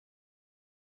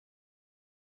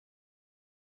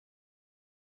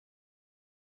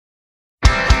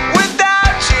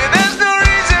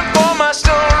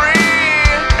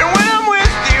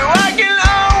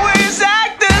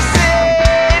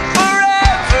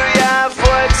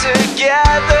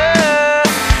together,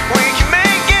 we can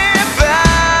make it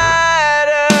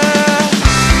better.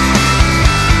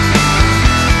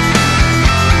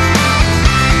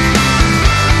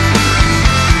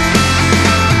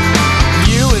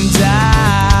 You and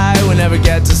I will never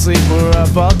get to sleep, we're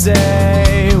up all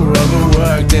day, we're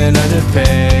overworked and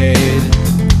underpaid.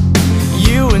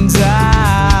 You and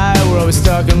I, we're always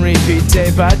stuck on repeat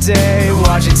day by day,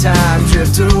 watching time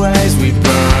drift away as we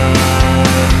burn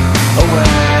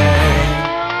away.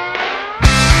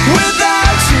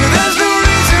 Without you, there's no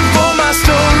reason for my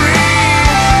story,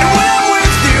 and when I'm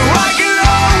with you, I can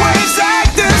always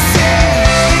act the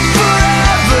same.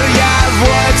 Forever, yeah, I've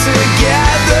worked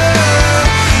together,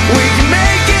 we can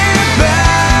make it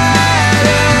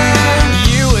better.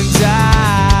 You and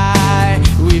I,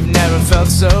 we've never felt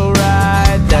so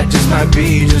right, that just might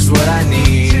be just what I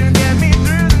need to get me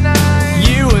through the night.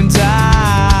 You and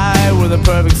I, we're the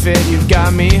perfect fit, you've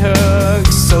got me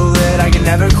hooked, so that I can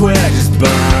never quit, I just burn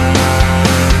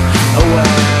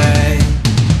away.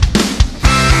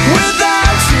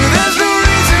 Without you, there's no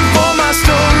reason for my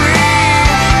story,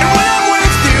 and when I'm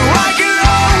with you, I can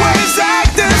always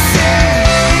act the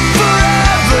same.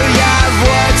 Forever, yeah, I've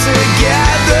worked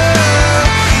together,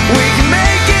 we can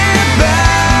make it better.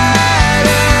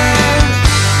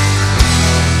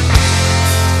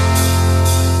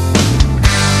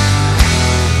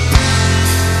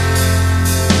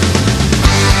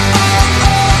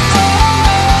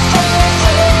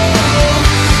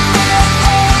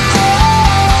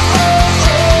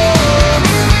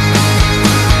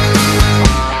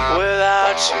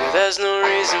 There's no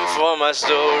reason for my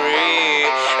story,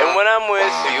 and when I'm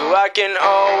with you, I can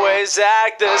always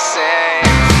act the same.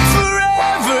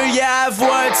 Forever, yeah, I've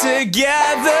worked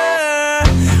together,